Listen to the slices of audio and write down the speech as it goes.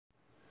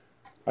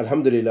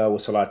Alhamdulillah wa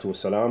salatu wa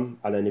salam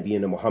ala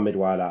nabiyyina Muhammad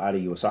wa ala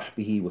alihi wa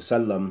sahbihi wa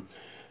sallam.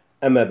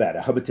 Amma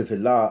ba'da.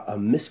 Habatifillah, a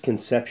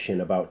misconception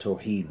about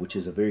Tawheed, which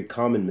is a very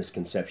common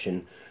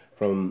misconception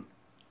from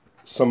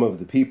some of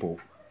the people,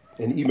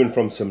 and even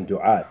from some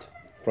du'at,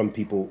 from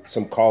people,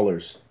 some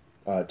callers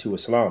to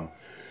Islam.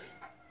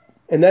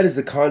 And that is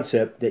the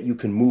concept that you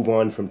can move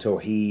on from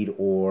Tawheed,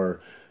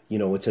 or,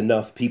 it's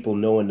enough, people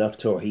know enough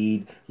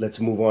Tawheed, let's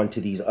move on to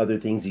these other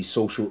things, these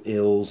social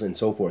ills and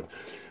so forth.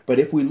 But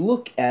if we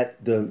look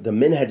at the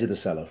minhaj of the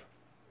Salaf,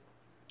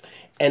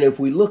 and if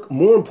we look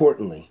more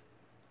importantly,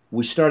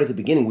 we start at the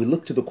beginning, we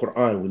look to the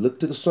Quran, we look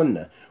to the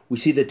Sunnah, we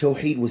see that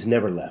Tawheed was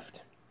never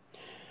left.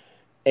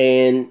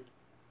 And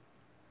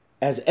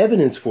as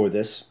evidence for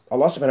this,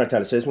 Allah subhanahu wa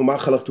ta'ala says, وَمَا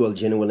خَلَقْتُ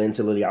الْجِنَّ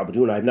وَالْإِنسَ إِلَّا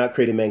لِيَعْبُدُونَ I have not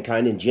created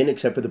mankind and jinn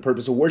except for the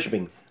purpose of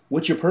worshiping.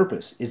 What's your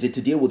purpose? Is it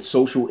to deal with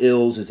social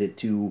ills? Is it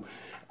to,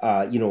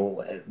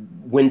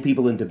 win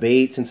people in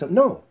debates and stuff?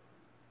 No.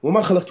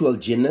 وَمَا خَلَقْتُ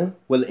الْجِنَّ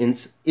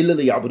وَالْإِنسَ إِلَّا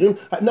لِيَعْبُدُونَ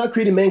I have not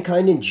created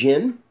mankind and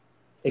jinn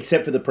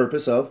except for the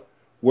purpose of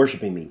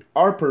worshiping me.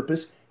 Our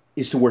purpose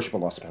is to worship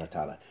Allah subhanahu wa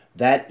ta'ala.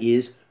 That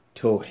is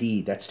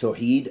Tawheed. That's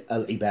Tawheed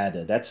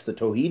al-Ibadah. That's the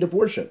Tawheed of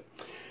worship.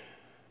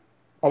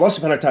 Allah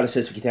subhanahu wa ta'ala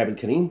says في كتاب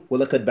الكريم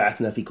وَلَقَدْ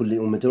بَعَثْنَا فِي كُلِّ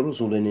أُمَّةٍ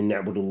رَسُولًا أَنْ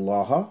نَعْبُدُ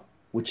اللَّهَ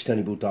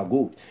وَاجْتَنِبُوا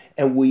الطَّاغُوتَ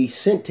And we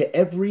sent to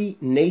every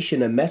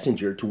nation a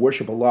messenger to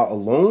worship Allah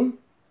alone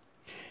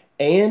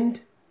and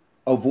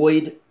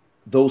avoid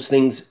those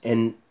things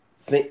and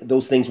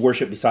those things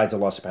worship besides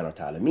Allah subhanahu wa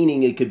ta'ala.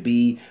 Meaning it could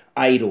be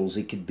idols,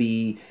 it could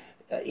be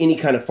any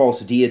kind of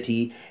false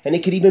deity, and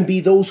it could even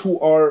be those who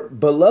are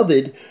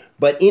beloved,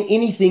 but in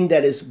anything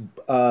that is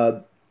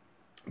that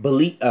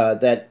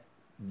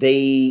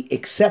they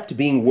accept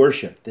being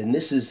worshipped, and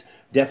this is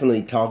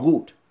definitely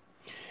Taghut.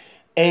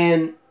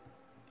 And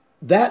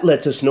that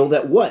lets us know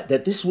that what?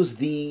 That this was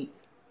the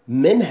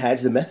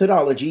minhaj, the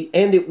methodology,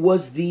 and it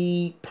was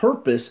the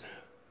purpose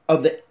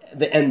of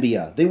the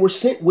Anbiya. They were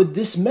sent with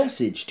this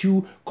message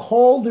to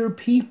call their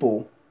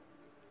people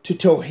to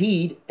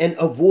Tawheed and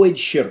avoid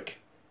shirk.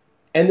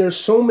 And there's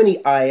so many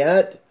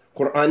ayat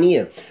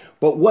Qur'aniyah.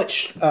 But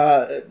what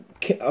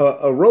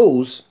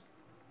arose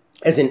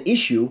as an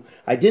issue,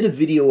 I did a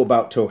video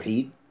about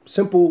Tawheed,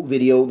 simple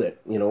video that,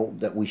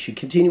 that we should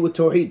continue with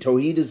Tawheed.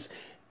 Tawheed is,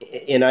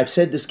 and I've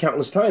said this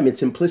countless times,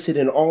 it's implicit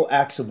in all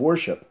acts of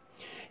worship.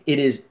 It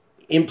is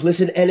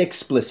implicit and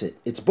explicit.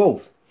 It's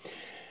both.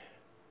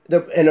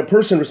 And a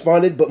person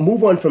responded, but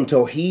move on from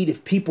Tawheed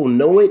if people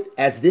know it,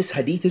 as this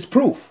hadith is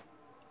proof.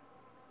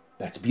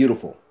 That's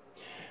beautiful.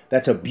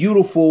 That's a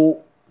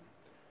beautiful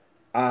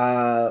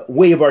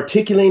way of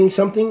articulating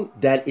something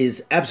that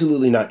is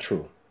absolutely not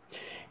true.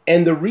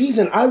 And the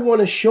reason I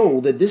want to show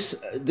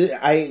that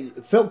I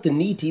felt the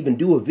need to even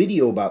do a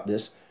video about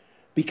this,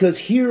 because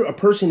here a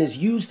person has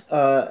used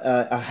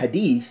a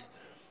hadith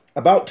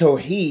about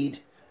Tawheed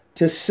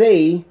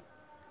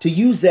to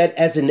use that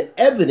as an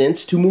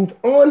evidence to move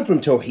on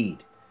from Tawheed.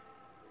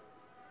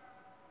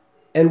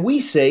 And we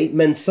say,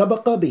 "Man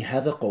sabaqa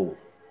bihadha qawl."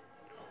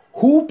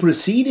 Who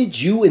preceded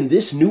you in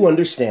this new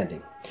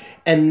understanding?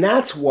 And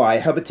that's why,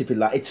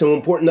 habatifillah, it's so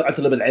important to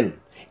atlab al-ilm.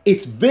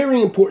 It's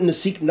very important to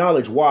seek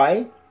knowledge.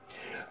 Why?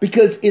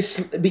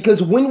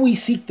 Because when we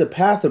seek the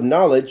path of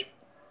knowledge,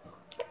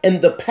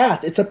 and the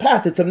path, it's a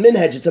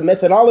minhaj, it's a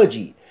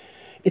methodology.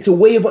 It's a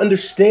way of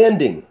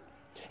understanding.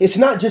 It's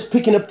not just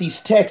picking up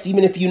these texts,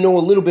 even if you know a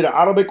little bit of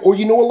Arabic or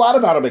you know a lot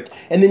of Arabic,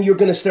 and then you're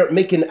going to start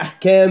making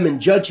ahkam and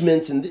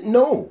judgments. And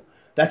no,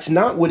 that's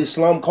not what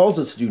Islam calls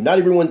us to do. Not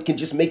everyone can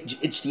just make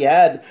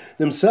ijtihad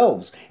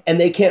themselves. And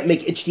they can't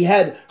make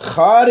ijtihad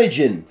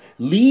kharijan,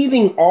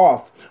 leaving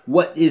off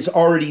what is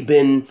already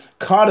been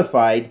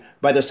codified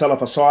by the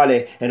Salaf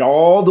as-Salih and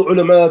all the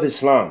ulama of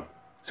Islam.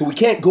 So we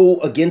can't go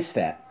against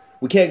that.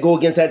 We can't go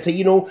against that and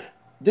say,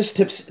 this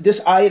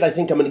ayat, I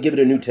think I'm going to give it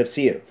a new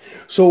tafsir.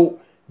 So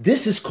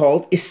this is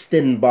called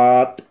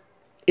istinbat.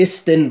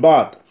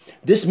 Istinbat.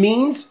 This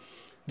means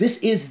this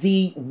is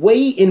the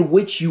way in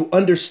which you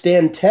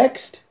understand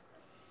text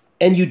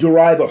and you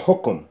derive a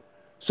hukum.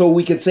 So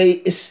we can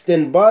say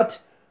istinbat,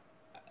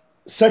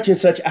 such and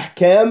such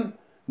ahkam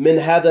min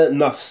hadha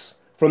nas,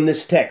 from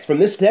this text. From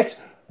this text,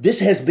 this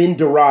has been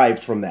derived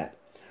from that.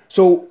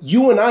 So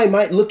you and I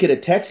might look at a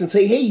text and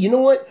say, hey, you know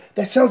what?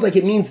 That sounds like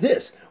it means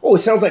this. Oh,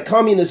 it sounds like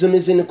communism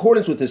is in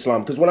accordance with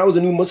Islam. Because when I was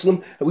a new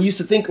Muslim, we used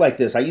to think like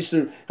this. I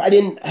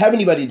didn't have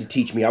anybody to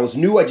teach me. I was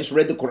new. I just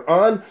read the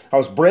Quran. I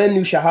was brand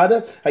new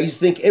Shahada. I used to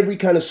think every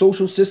kind of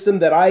social system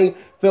that I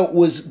felt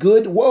was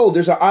good. Whoa,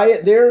 there's an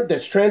ayat there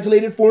that's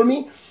translated for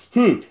me.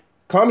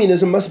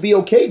 Communism must be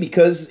okay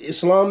because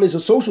Islam is a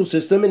social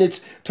system and it's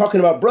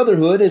talking about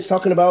brotherhood and it's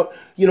talking about,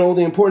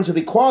 the importance of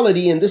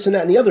equality and this and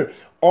that and the other.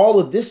 All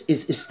of this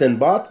is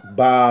istinbat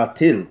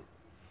batil.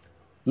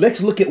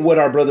 Let's look at what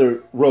our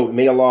brother wrote.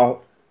 May Allah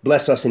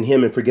bless us in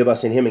him and forgive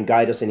us in him and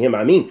guide us in him.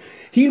 Ameen.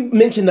 He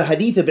mentioned the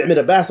hadith of Ibn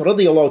Abbas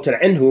radiyallahu ta'ala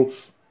anhu,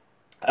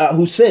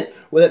 who sent,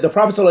 the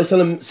Prophet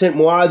ﷺ sent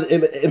Mu'adh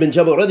ibn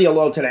Jabal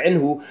radiyallahu ta'ala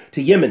anhu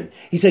to Yemen.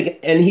 He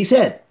said,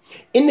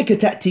 إِنَّكَ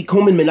تَأْتِي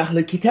قَوْمٍ مِّنْ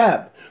أَهْلِ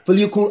الْكِتَابِ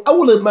فَلْيَكُنْ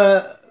أَوْلَ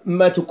مَا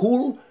ما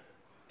تقول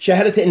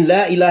شهادة إن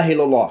لا إله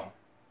إلا الله.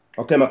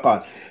 Okay,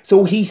 مقال.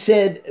 So he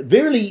said,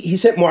 verily, he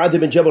sent Mu'adh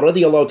bin Jabal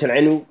radiallahu ta'ala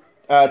anhu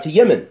to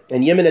Yemen.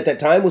 And Yemen at that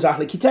time was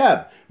Ahl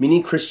Kitab,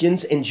 meaning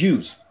Christians and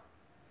Jews.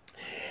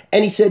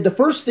 And he said, the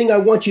first thing I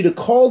want you to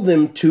call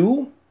them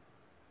to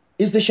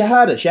is the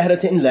Shahada,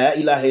 Shahada in La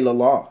ilaha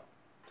illallah.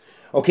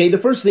 Okay, the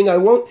first thing I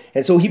want,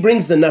 and so he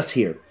brings the nas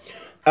here.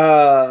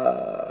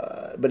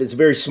 But it's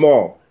very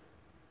small.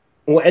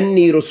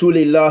 وَأَنِّي رَسُولِ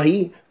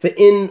اللَّهِ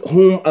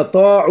فَإِنْهُمْ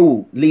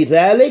أَطَاعُوا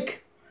لِذَلِكَ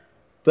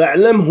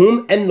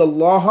فَاعْلَمْهُمْ أَنَّ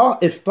اللَّهَ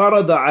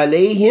افترض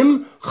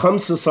عَلَيْهِمْ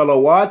خَمْسَ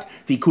صَلَوَاتٍ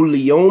فِي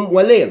كُلِّ يَوْمٍ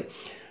وَلَيْلٍ.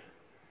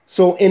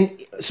 So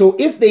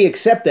if they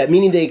accept that,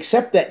 meaning they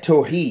accept that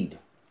Tawheed,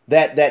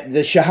 that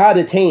the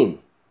Shahadatain,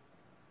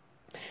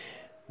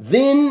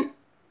 then,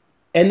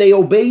 and they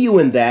obey you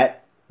in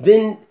that,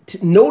 then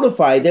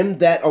notify them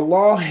that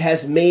Allah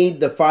has made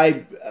the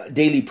 5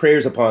 daily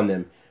prayers upon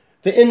them.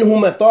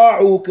 فَإِنْهُمْ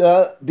أَطَاعُوكَ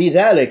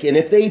بِذَلِكَ. And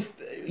if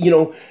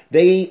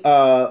they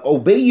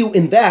obey you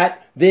in that,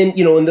 then,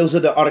 and those are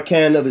the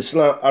arkan of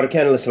Islam,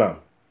 arkan al-Islam,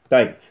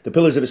 right? The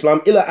pillars of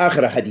Islam, ila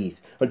akhir hadith,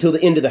 until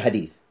the end of the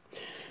hadith.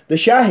 The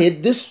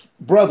Shahid, this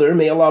brother,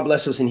 may Allah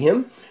bless us in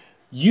him,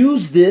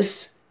 used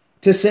this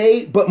to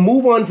say, but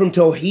move on from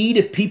Tawheed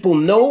if people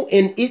know,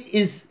 and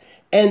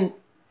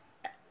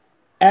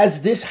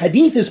as this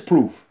hadith is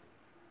proof.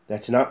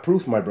 That's not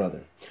proof, my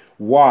brother.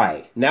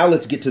 Why? Now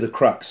let's get to the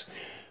crux.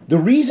 The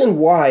reason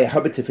why,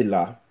 Habibti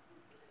Fillah,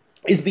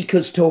 is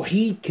because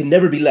Tawheed can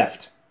never be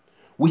left.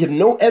 We have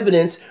no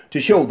evidence to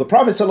show. The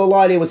Prophet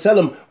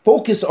ﷺ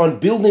focused on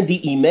building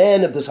the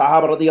Iman of the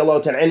Sahaba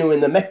radiallahu ta'ala anhu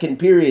in the Meccan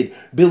period,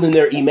 building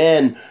their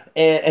Iman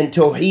and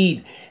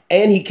Tawheed.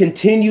 And he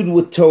continued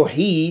with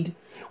Tawheed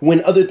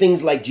when other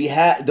things like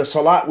jihad, the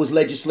Salat was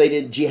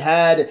legislated,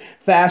 jihad,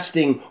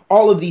 fasting,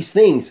 all of these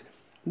things.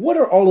 What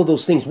are all of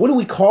those things? What do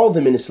we call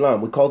them in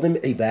Islam? We call them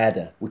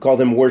ibadah. We call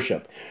them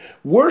worship.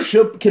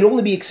 Worship can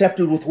only be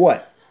accepted with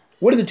what?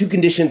 What are the 2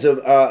 conditions of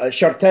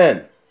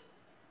shartan?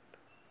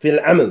 Fil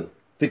amal.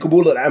 Fi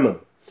qabul al-amal.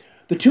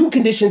 The 2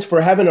 conditions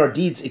for having our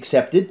deeds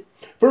accepted.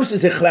 First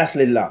is ikhlas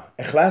lillah.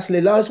 Ikhlas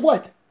lillah is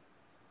what?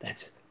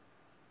 That's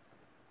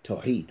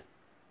Tawheed.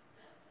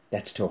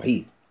 That's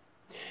Tawheed.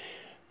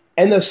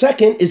 And the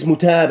second is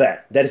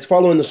mutaba'. That is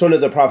following the sunnah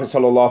of the Prophet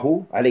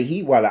sallallahu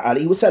alaihi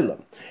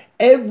wasallam.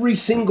 Every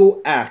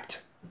single act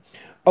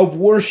of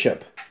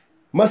worship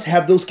must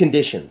have those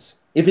conditions.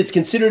 If it's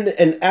considered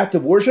an act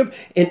of worship,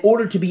 in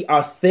order to be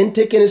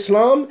authentic in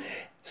Islam,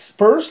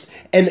 first,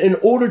 and in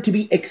order to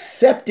be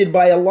accepted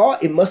by Allah,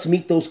 it must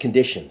meet those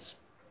conditions.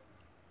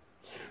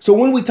 So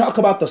when we talk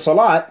about the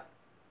Salat,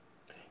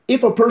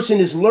 if a person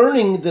is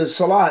learning the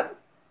Salat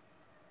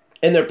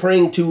and they're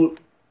praying to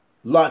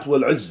Lat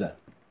wal Uzza,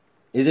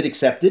 is it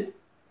accepted?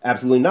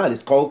 Absolutely not.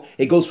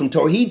 It goes from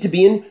Tawheed to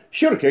being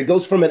shirk. It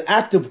goes from an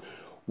act of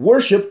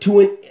worship to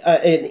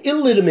an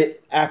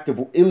illegitimate act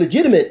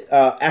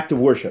of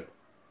worship.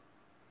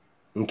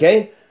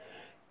 Okay?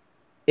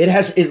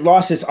 It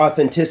lost its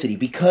authenticity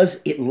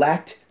because it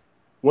lacked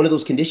one of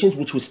those conditions,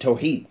 which was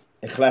Tawheed,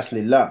 ikhlas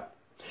lillah.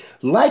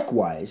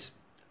 Likewise,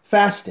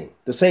 fasting,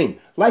 the same.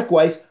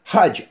 Likewise,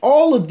 Hajj.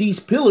 All of these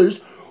pillars,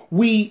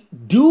 we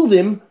do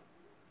them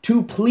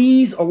to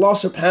please Allah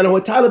subhanahu wa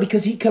ta'ala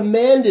because He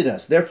commanded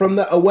us. They're from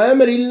the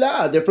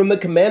awamirillah. They're from the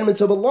commandments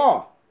of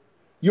Allah.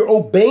 You're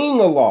obeying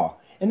Allah.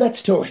 And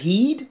that's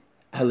Tawheed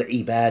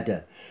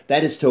al-Ibadah.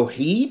 That is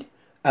Tawheed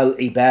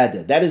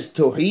al-Ibadah. That is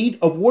Tawheed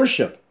of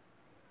worship.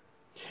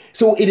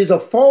 So it is a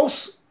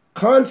false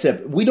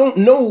concept. We don't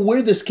know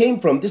where this came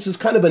from. This is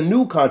kind of a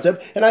new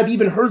concept. And I've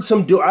even heard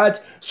some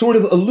du'at sort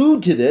of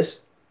allude to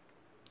this,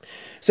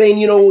 saying,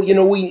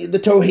 the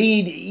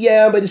Tawheed,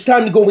 yeah, but it's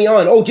time to go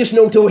beyond. Oh, just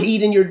know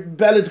Tawheed and your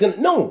belly's going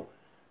to... No,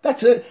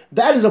 that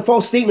is a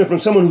false statement from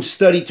someone who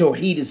studied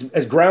Tawheed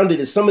as grounded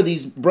as some of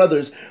these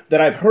brothers that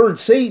I've heard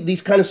say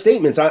these kind of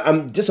statements.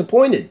 I'm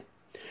disappointed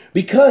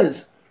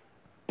because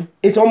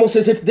it's almost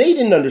as if they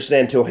didn't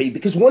understand Tawheed.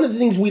 Because one of the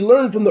things we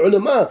learned from the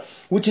ulama,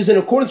 which is in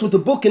accordance with the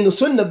book and the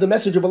sunnah of the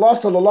Messenger of Allah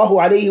sallallahu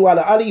alaihi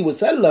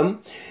wasallam,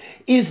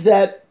 is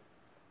that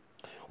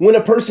when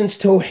a person's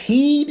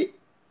Tawheed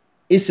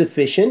is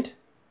deficient,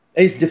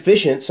 that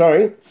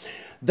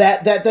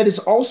is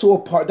also a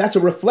part, that's a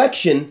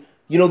reflection,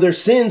 their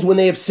sins, when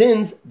they have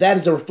sins, that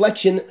is a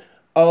reflection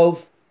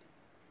of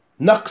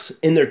naqs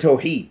in their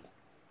Tawheed.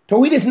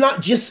 Tawheed is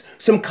not just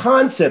some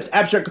concepts,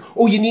 abstract,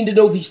 oh, you need to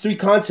know these 3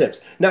 concepts.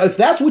 Now, if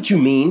that's what you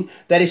mean,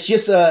 that it's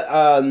just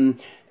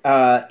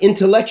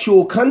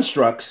intellectual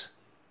constructs,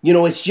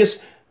 it's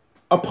just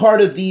a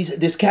part of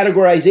this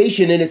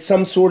categorization, and it's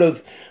some sort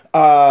of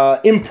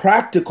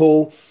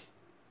impractical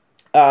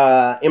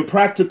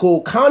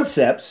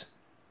concepts,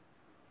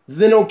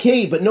 then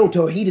okay. But no,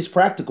 Tawheed is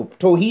practical.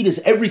 Tawheed is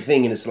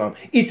everything in Islam.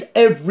 It's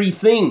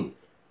everything.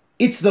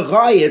 It's the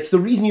ghaya. It's the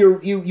reason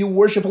you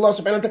worship Allah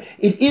subhanahu wa ta'ala.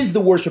 It is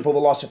the worship of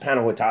Allah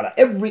subhanahu wa ta'ala.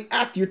 Every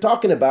act you're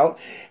talking about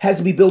has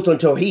to be built on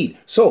Tawheed.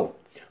 So,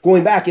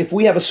 going back, if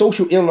we have a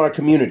social ill in our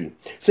community,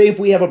 say if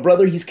we have a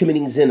brother, he's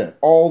committing zina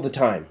all the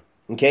time.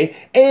 Okay,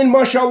 and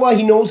mashallah,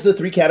 he knows the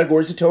three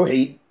categories of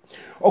Tawheed.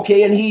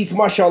 Okay, and he's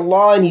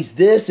mashallah, and he's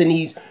this, and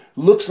he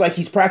looks like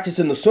he's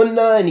practicing the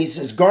sunnah, and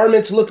his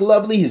garments look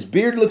lovely, his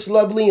beard looks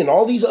lovely, and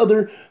all these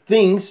other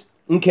things.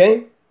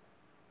 Okay,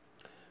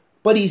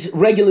 but he's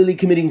regularly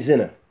committing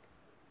zina.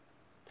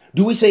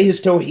 Do we say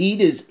his Tawheed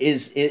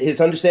is his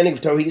understanding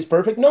of Tawheed is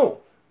perfect? No.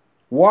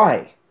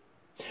 Why?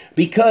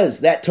 Because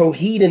that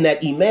Tawheed and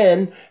that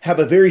Iman have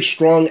a very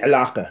strong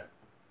alaqah,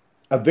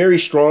 a very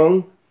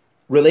strong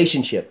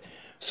relationship.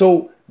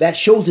 So that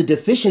shows a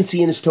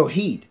deficiency in his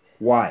Tawheed.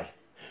 Why?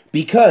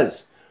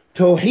 Because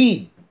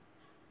Tawheed,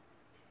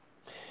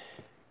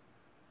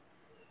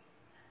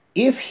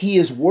 if he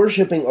is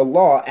worshipping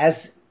Allah,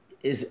 as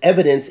is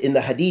evidence in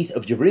the hadith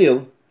of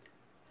Jibreel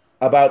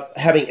about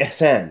having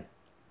ihsan,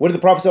 what did the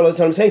Prophet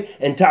ﷺ say?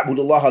 And ta'bud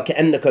Allah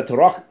ka'annaka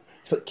tarah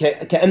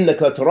فَإِن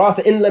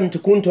لَمْ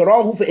تَكُنْ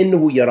تَرَاهُ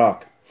فَإِنَّهُ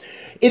يَرَاكَ.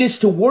 It is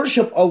to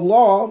worship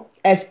Allah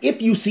as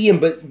if you see him,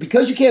 but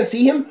because you can't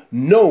see him,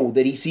 know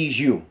that he sees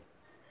you.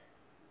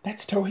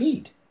 That's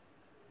Tawheed.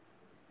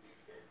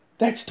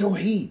 That's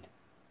Tawheed.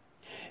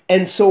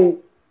 And so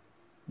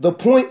the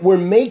point we're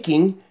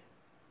making,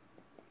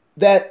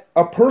 that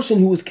a person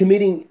who is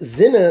committing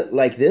zina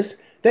like this,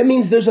 that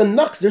means there's a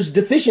naqs, there's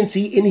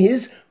deficiency in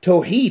his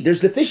Tawheed,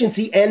 there's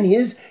deficiency in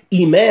his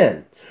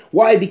Iman.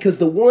 Why? Because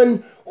the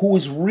one who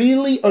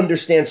really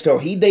understands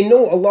Tawheed, they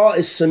know Allah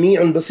is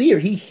Sami'un Basir.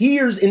 He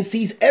hears and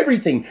sees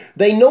everything.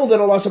 They know that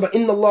Allah subhanahu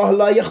Inna Allah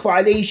la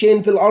yakhfa alayhi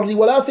shay'un fil ardi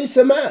wa la fis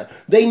sama'.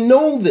 They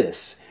know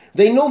this.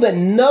 They know that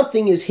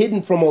nothing is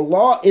hidden from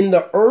Allah in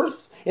the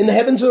earth, in the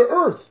heavens or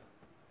earth.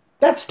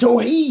 That's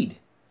Tawheed.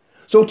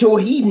 So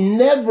Tawheed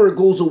never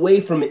goes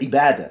away from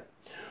ibadah.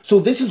 So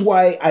this is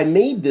why I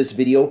made this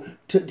video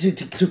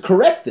to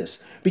correct this,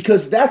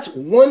 because that's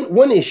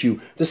one issue.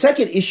 The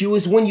second issue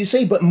is when you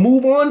say, but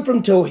move on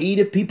from Tawheed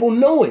if people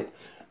know it.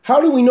 How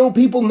do we know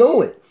people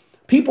know it?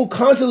 People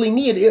constantly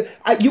need it.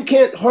 You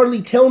can't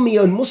hardly tell me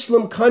a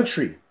Muslim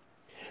country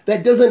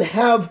that doesn't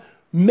have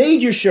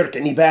major shirk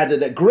and ibadah,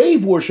 that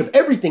grave worship,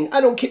 everything.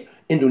 I don't care.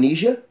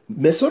 Indonesia,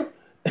 Misr,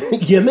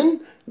 Yemen,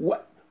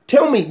 what?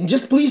 Tell me,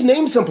 just please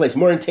name someplace.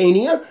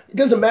 Mauritania, it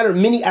doesn't matter,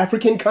 many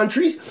African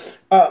countries.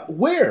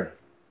 Where?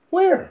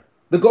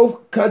 The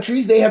Gulf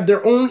countries, they have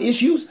their own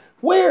issues.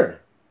 Where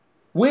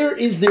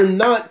is there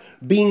not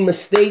being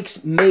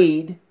mistakes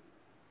made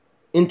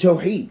in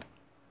Tawheed?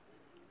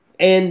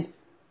 And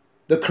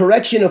the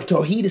correction of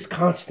Tawheed is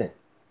constant.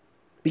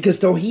 Because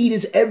Tawheed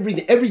is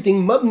everything.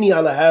 Everything mabni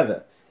ala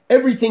hadha.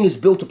 Everything is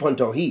built upon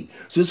Tawheed.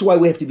 So this is why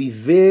we have to be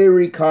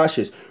very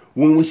cautious.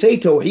 When we say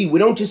Tawheed, we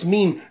don't just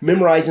mean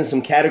memorizing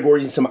some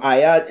categories and some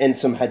ayat and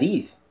some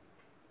hadith.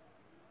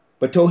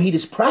 But Tawheed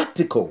is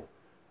practical.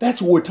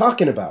 That's what we're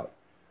talking about.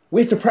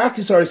 We have to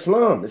practice our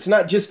Islam. It's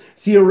not just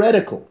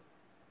theoretical.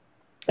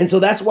 And so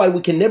that's why we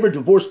can never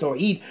divorce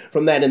Tawheed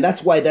from that. And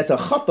that's why that's a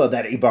khata,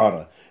 that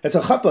ibarah. That's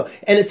a khata.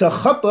 And it's a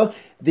khata.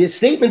 The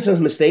statement's a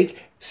mistake.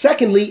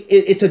 Secondly,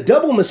 it's a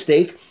double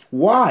mistake.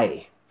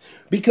 Why?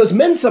 Because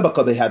men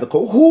sabaqa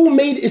bihadha, who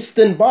made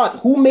istinbat,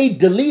 who made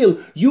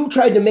dalil, you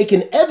tried to make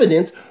an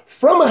evidence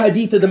from a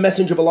hadith of the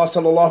Messenger of Allah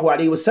sallallahu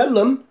alaihi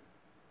wasallam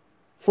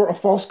for a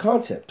false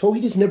concept.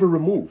 Tawheed is never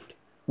removed.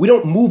 We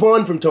don't move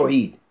on from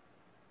Tawheed.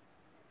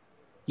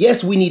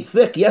 Yes, we need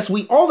fiqh. Yes,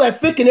 all that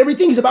fiqh and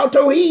everything is about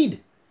Tawheed.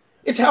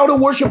 It's how to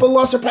worship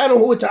Allah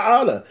subhanahu wa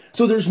ta'ala.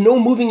 So there's no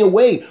moving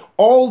away.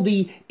 All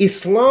the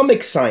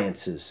Islamic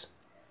sciences,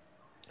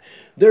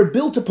 they're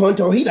built upon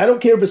Tawheed. I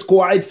don't care if it's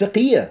Qawaid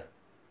fiqhiyah.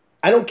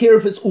 I don't care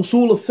if it's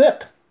usul of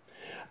fiqh.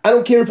 I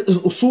don't care if it's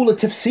usul of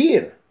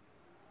tafsir.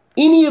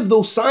 Any of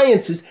those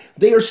sciences,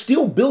 they are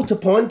still built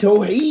upon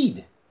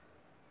Tawheed.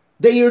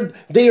 They are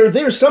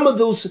there. Some of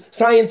those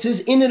sciences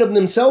in and of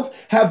themselves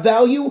have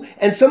value,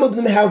 and some of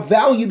them have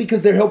value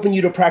because they're helping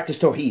you to practice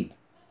Tawheed.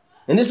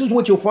 And this is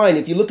what you'll find.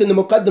 If you look in the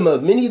Muqaddimah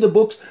of many of the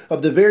books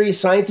of the various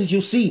sciences,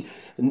 you'll see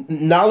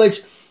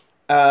knowledge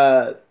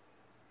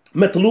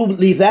matlub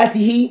li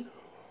dhatihi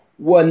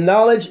wa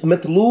knowledge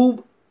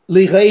matlub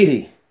li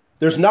ghayri.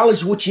 There's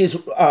knowledge which is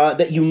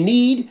that you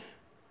need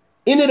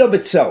in and of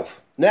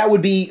itself. That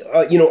would be,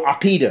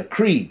 aqidah,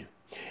 creed.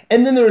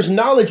 And then there's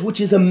knowledge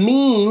which is a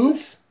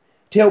means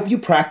to help you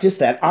practice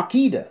that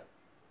aqidah.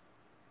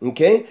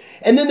 Okay?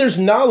 And then there's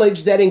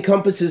knowledge that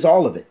encompasses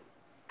all of it.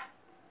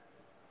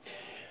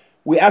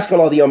 We ask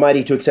Allah the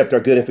Almighty to accept our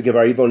good and forgive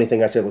our evil.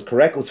 Anything I said was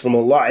correct was from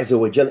Allah Azza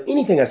wa Jalla.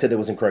 Anything I said that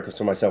was incorrect was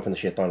from myself and the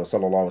shaitan. Wa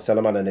sallallahu wa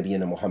sallam ala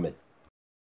nabiyyina Muhammad.